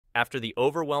After the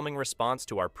overwhelming response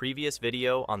to our previous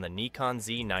video on the Nikon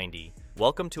Z90,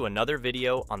 welcome to another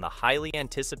video on the highly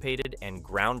anticipated and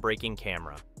groundbreaking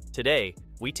camera. Today,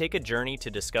 we take a journey to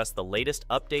discuss the latest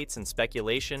updates and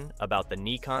speculation about the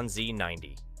Nikon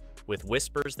Z90. With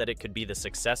whispers that it could be the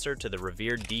successor to the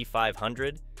revered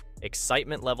D500,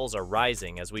 excitement levels are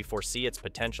rising as we foresee its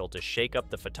potential to shake up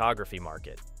the photography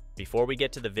market. Before we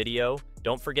get to the video,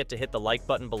 don't forget to hit the like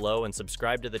button below and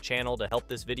subscribe to the channel to help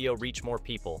this video reach more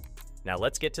people. Now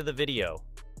let's get to the video.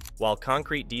 While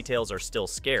concrete details are still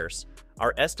scarce,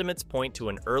 our estimates point to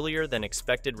an earlier than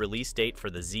expected release date for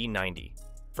the Z90.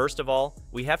 First of all,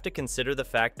 we have to consider the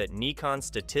fact that Nikon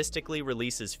statistically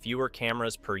releases fewer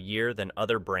cameras per year than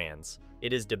other brands.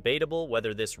 It is debatable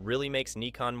whether this really makes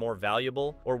Nikon more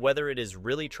valuable or whether it is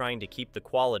really trying to keep the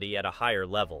quality at a higher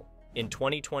level. In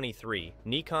 2023,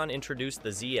 Nikon introduced the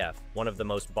ZF, one of the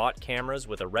most bought cameras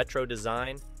with a retro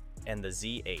design, and the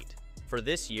Z8. For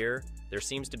this year, there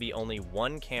seems to be only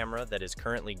one camera that is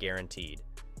currently guaranteed,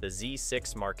 the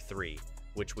Z6 Mark III,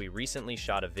 which we recently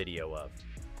shot a video of.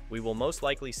 We will most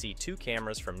likely see two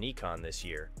cameras from Nikon this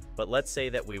year, but let's say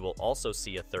that we will also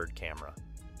see a third camera.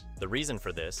 The reason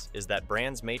for this is that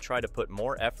brands may try to put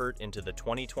more effort into the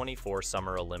 2024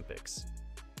 Summer Olympics.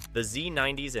 The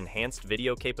Z90's enhanced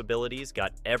video capabilities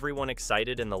got everyone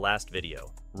excited in the last video.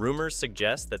 Rumors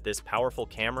suggest that this powerful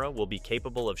camera will be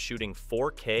capable of shooting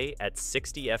 4K at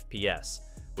 60 FPS,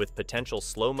 with potential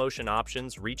slow-motion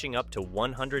options reaching up to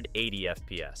 180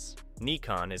 FPS.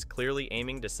 Nikon is clearly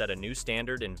aiming to set a new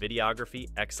standard in videography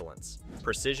excellence.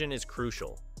 Precision is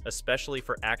crucial, especially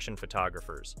for action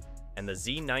photographers, and the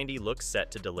Z90 looks set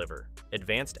to deliver.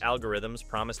 Advanced algorithms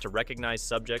promise to recognize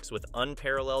subjects with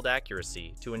unparalleled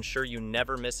accuracy to ensure you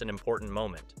never miss an important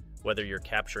moment, whether you're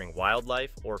capturing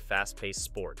wildlife or fast-paced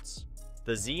sports.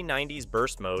 The Z90's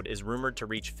burst mode is rumored to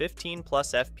reach 15+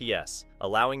 FPS,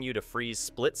 allowing you to freeze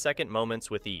split-second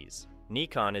moments with ease.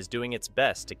 Nikon is doing its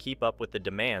best to keep up with the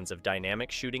demands of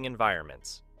dynamic shooting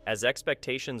environments. As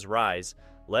expectations rise,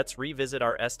 let's revisit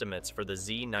our estimates for the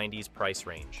Z90's price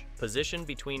range. Positioned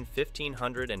between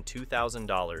 $1,500 and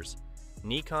 $2,000,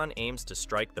 Nikon aims to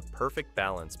strike the perfect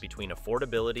balance between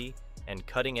affordability and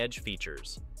cutting-edge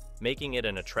features, making it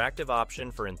an attractive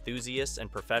option for enthusiasts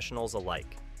and professionals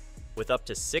alike. With up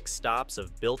to 6 stops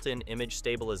of built-in image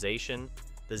stabilization,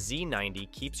 the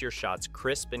Z90 keeps your shots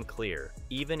crisp and clear,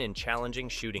 even in challenging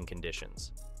shooting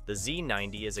conditions. The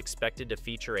Z90 is expected to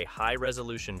feature a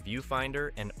high-resolution viewfinder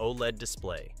and OLED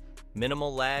display.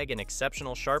 Minimal lag and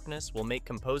exceptional sharpness will make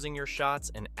composing your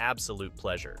shots an absolute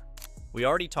pleasure. We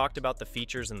already talked about the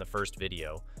features in the first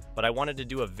video, but I wanted to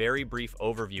do a very brief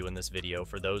overview in this video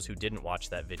for those who didn't watch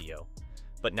that video.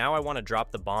 But now I want to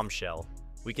drop the bombshell.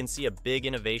 We can see a big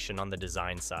innovation on the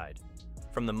design side.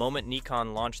 From the moment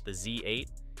Nikon launched the Z8,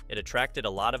 it attracted a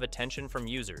lot of attention from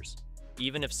users.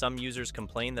 Even if some users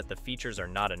complain that the features are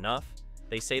not enough,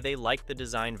 they say they like the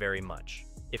design very much.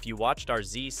 If you watched our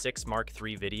Z6 Mark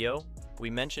III video, we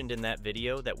mentioned in that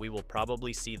video that we will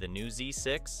probably see the new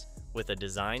Z6 with a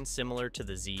design similar to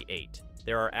the Z8.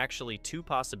 There are actually two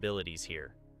possibilities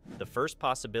here. The first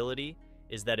possibility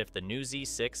is that if the new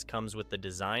Z6 comes with the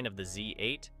design of the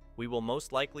Z8, we will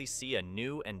most likely see a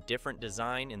new and different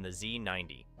design in the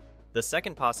Z90. The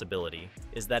second possibility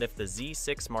is that if the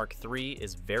Z6 Mark III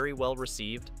is very well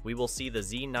received, we will see the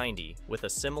Z90 with a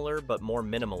similar but more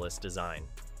minimalist design.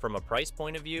 From a price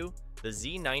point of view, the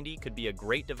Z90 could be a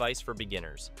great device for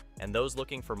beginners and those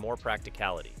looking for more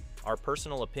practicality. Our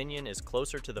personal opinion is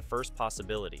closer to the first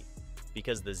possibility,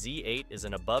 because the Z8 is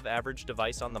an above-average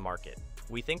device on the market.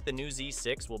 We think the new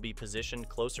Z6 will be positioned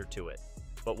closer to it,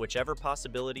 but whichever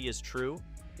possibility is true,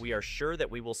 we are sure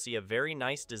that we will see a very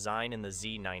nice design in the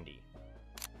Z90.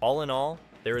 All in all,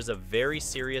 there is a very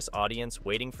serious audience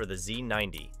waiting for the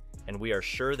Z90, and we are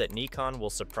sure that Nikon will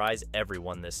surprise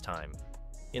everyone this time.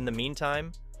 In the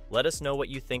meantime, let us know what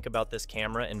you think about this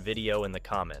camera and video in the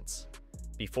comments.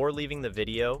 Before leaving the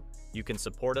video, you can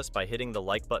support us by hitting the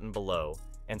like button below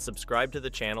and subscribe to the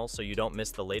channel so you don't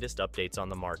miss the latest updates on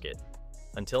the market.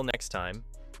 Until next time,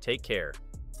 take care.